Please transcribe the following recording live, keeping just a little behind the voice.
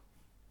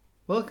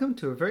Welcome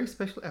to a very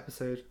special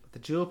episode of the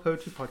Dual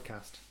Poetry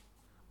Podcast.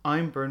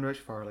 I'm Bernard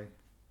Farley.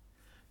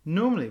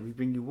 Normally we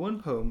bring you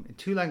one poem in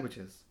two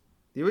languages.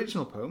 The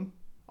original poem,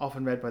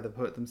 often read by the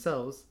poet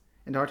themselves,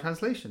 and our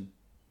translation,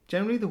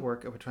 generally the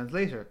work of a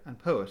translator and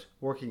poet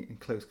working in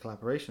close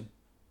collaboration.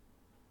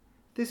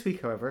 This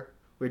week, however,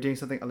 we're doing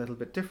something a little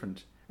bit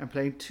different and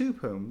playing two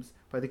poems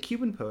by the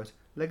Cuban poet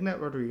Legna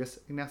Rodríguez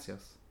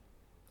Iglesias.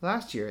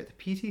 Last year, the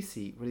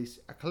PTC released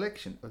a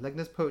collection of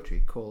Legna's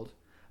poetry called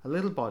A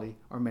Little Body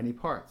or Many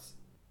Parts.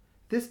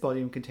 This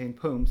volume contained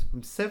poems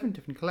from 7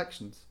 different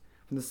collections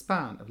from the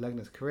span of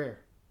Legna's career.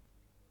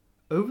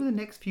 Over the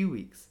next few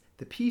weeks,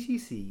 the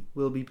PTC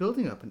will be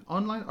building up an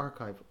online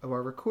archive of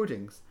our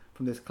recordings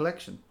from this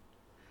collection,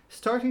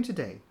 starting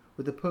today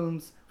with the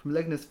poems from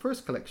Legna's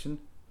first collection,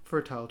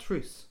 Fertile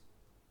Truce.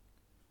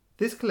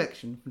 This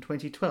collection from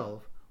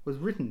 2012 was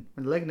written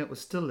when Legna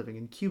was still living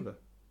in Cuba.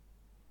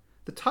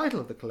 The title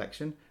of the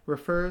collection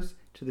refers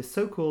to the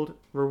so-called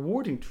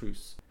Rewarding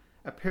Truce,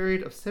 a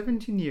period of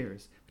 17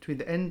 years between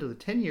the end of the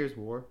 10 Years'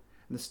 War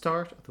and the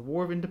start of the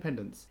War of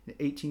Independence in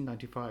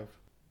 1895.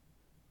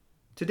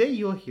 Today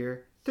you'll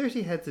hear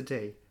 30 Heads a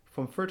Day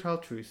from Fertile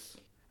Truce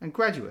and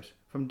Graduate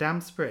from Damn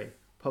Spray,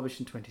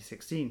 published in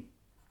 2016.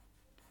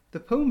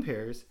 The poem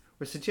pairs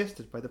were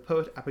suggested by the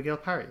poet Abigail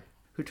Parry,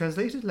 who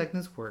translated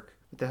Legna's work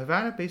with the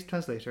Havana-based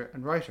translator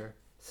and writer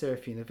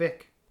Serafina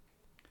Vick.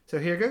 So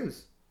here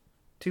goes.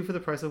 2 for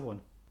the price of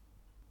 1.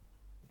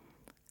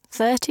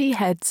 30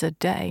 Heads a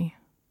Day.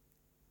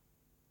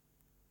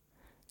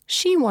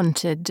 She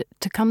wanted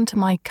to come to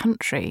my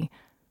country,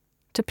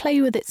 to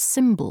play with its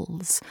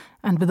symbols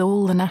and with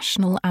all the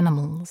national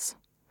animals,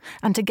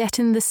 and to get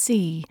in the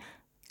sea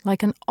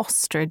like an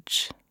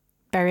ostrich,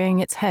 burying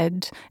its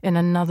head in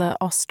another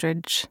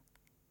ostrich,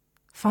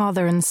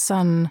 father and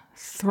son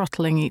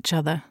throttling each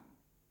other.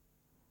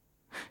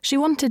 She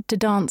wanted to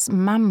dance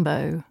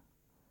mambo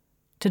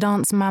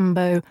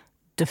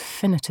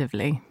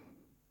definitively.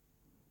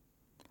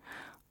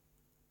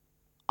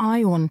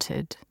 I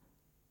wanted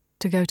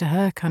to go to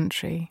her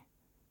country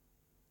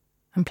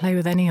and play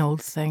with any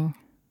old thing.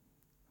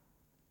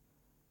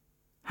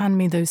 Hand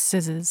me those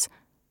scissors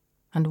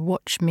and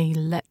watch me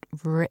let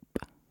rip.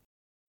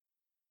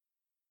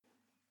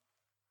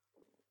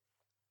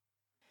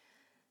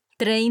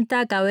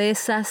 «30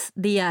 cabezas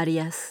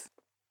diarias».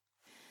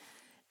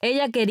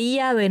 Ella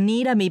quería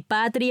venir a mi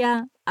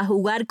patria a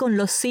jugar con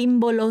los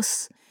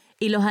símbolos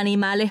y los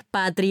animales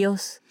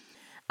patrios,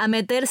 a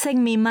meterse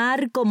en mi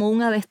mar como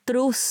un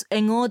avestruz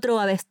en otro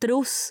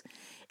avestruz,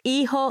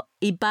 hijo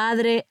y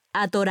padre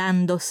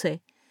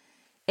atorándose.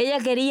 Ella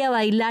quería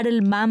bailar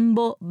el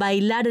mambo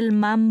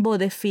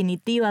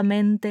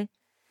definitivamente.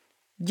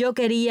 Yo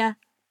quería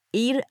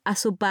ir a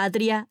su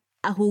patria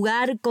a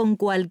jugar con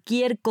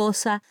cualquier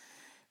cosa.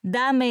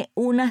 Dame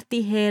unas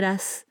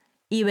tijeras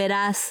y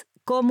verás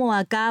cómo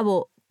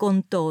acabo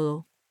con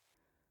todo.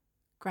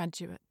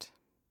 Graduate.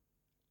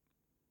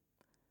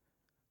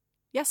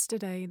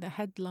 Yesterday, the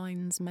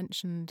headlines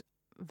mentioned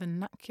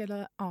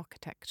vernacular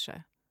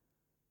architecture,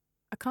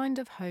 a kind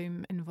of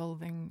home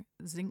involving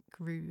zinc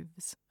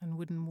roofs and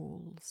wooden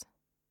walls.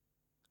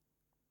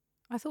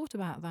 I thought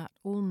about that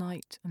all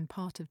night and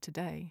part of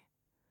today.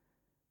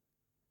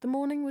 The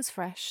morning was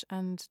fresh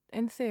and,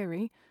 in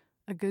theory,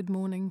 a good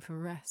morning for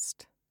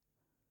rest.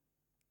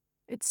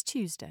 It's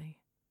Tuesday.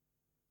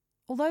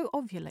 Although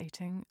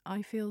ovulating,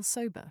 I feel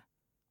sober,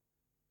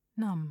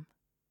 numb.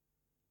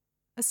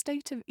 A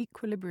state of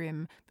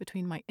equilibrium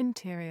between my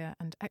interior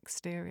and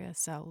exterior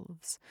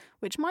selves,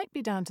 which might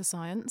be down to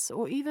science,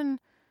 or even,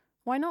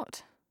 why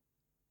not,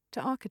 to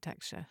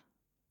architecture.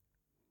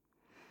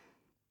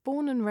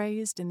 Born and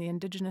raised in the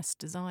indigenous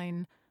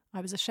design,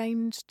 I was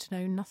ashamed to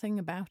know nothing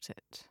about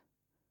it.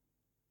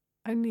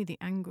 Only the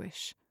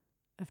anguish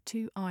of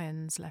 2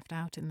 irons left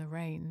out in the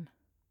rain.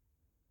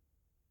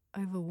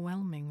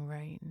 Overwhelming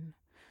rain.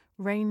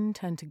 Rain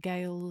turned to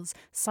gales,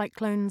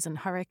 cyclones and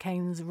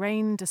hurricanes,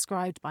 rain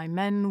described by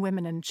men,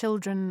 women and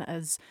children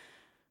as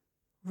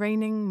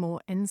raining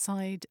more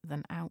inside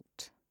than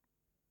out.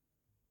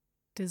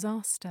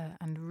 Disaster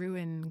and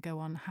ruin go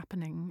on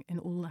happening in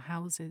all the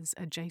houses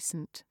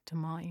adjacent to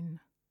mine.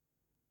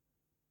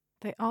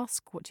 They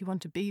ask what you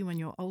want to be when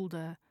you're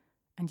older,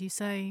 and you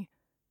say,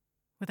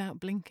 without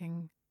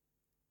blinking,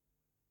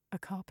 a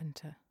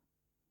carpenter.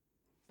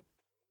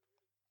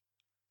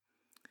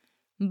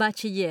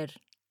 Bachiller.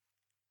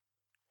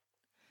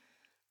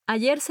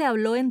 Ayer se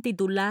habló en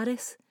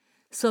titulares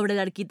sobre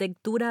la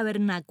arquitectura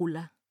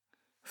vernácula,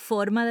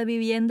 forma de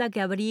vivienda que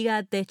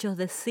abriga techos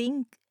de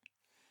zinc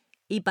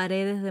y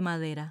paredes de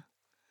madera.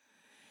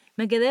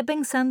 Me quedé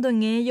pensando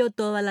en ello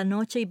toda la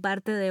noche y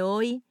parte de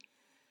hoy,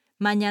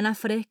 mañana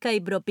fresca y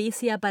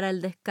propicia para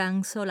el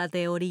descanso, la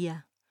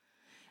teoría.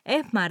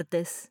 Es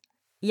martes,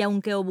 y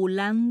aunque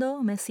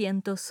ovulando me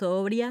siento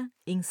sobria,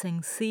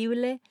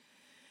 insensible,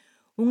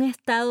 un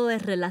estado de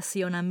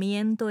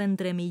relacionamiento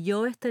entre mi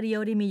yo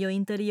exterior y mi yo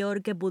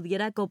interior que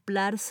pudiera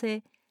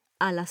acoplarse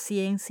a la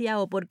ciencia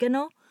o, por qué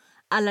no,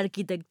 a la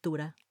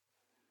arquitectura.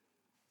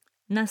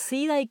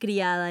 Nacida y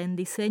criada en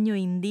diseño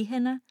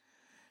indígena,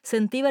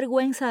 Sentí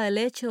vergüenza del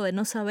hecho de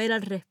no saber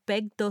al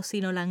respecto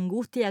sino la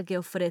angustia que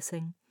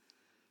ofrecen.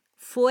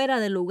 Fuera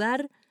de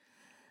lugar,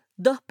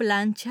 2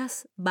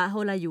 planchas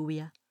bajo la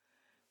lluvia.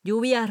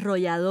 Lluvia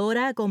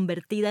arrolladora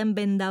convertida en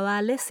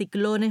vendavales,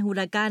 ciclones,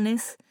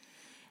 huracanes,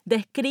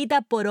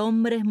 descrita por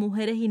hombres,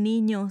 mujeres y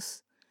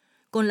niños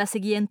con la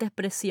siguiente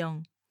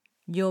expresión: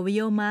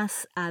 llovió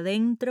más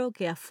adentro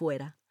que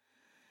afuera.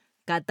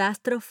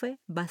 Catástrofe,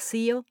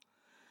 vacío,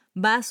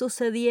 va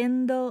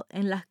sucediendo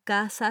en las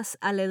casas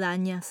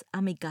aledañas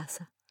a mi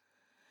casa.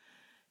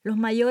 Los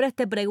mayores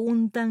te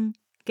preguntan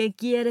qué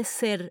quieres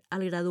ser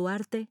al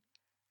graduarte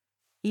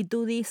y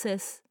tú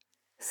dices,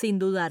 sin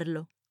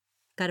dudarlo,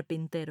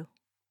 carpintero.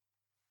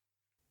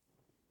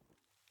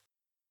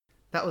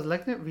 That was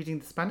Legna reading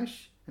the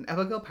Spanish and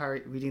Abigail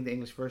Parry reading the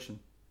English version.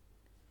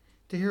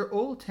 To hear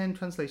all 10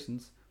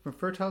 translations from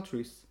Fertile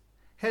Truce,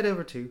 head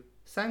over to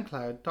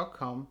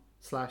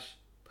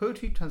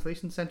soundcloud.com/poetry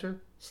translation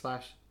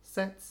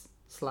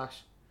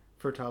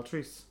center/sets/Fertile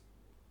Truce.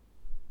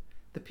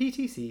 The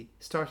PTC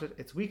started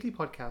its weekly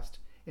podcast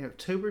in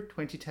October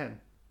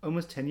 2010,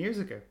 almost 10 years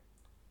ago.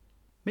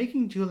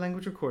 Making dual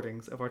language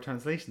recordings of our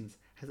translations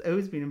has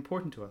always been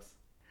important to us.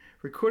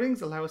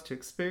 Recordings allow us to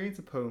experience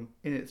a poem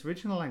in its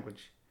original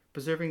language,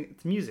 preserving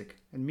its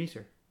music and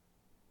metre.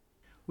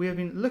 We have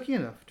been lucky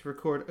enough to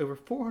record over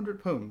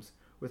 400 poems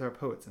with our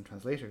poets and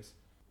translators.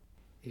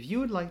 If you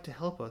would like to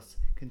help us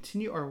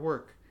continue our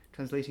work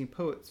translating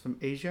poets from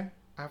Asia,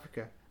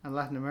 Africa and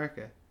Latin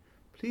America,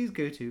 please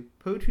go to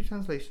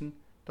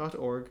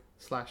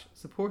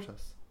poetrytranslation.org/support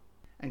us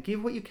and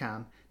give what you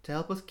can to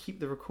help us keep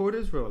the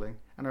recorders rolling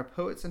and our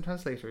poets and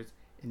translators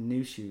in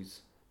new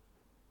shoes.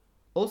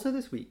 Also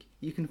this week,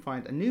 you can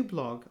find a new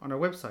blog on our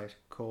website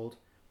called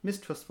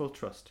Mistrustful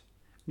Trust,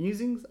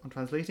 Musings on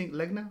Translating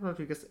Legna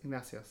Rodríguez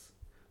Iglesias,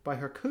 by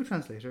her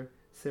co-translator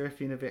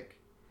Serafina Vick,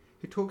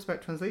 who talks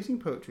about translating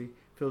poetry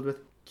filled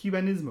with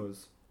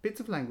Cubanismos, bits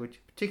of language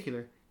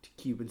particular to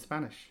Cuban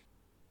Spanish.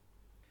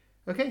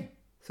 Okay,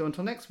 so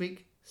until next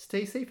week,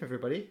 stay safe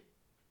everybody.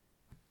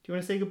 Do you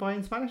want to say goodbye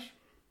in Spanish?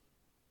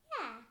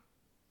 Yeah.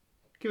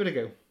 Give it a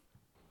go.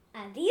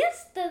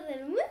 Adiós todo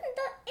el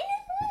mundo en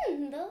el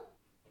mundo.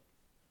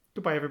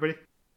 Goodbye everybody.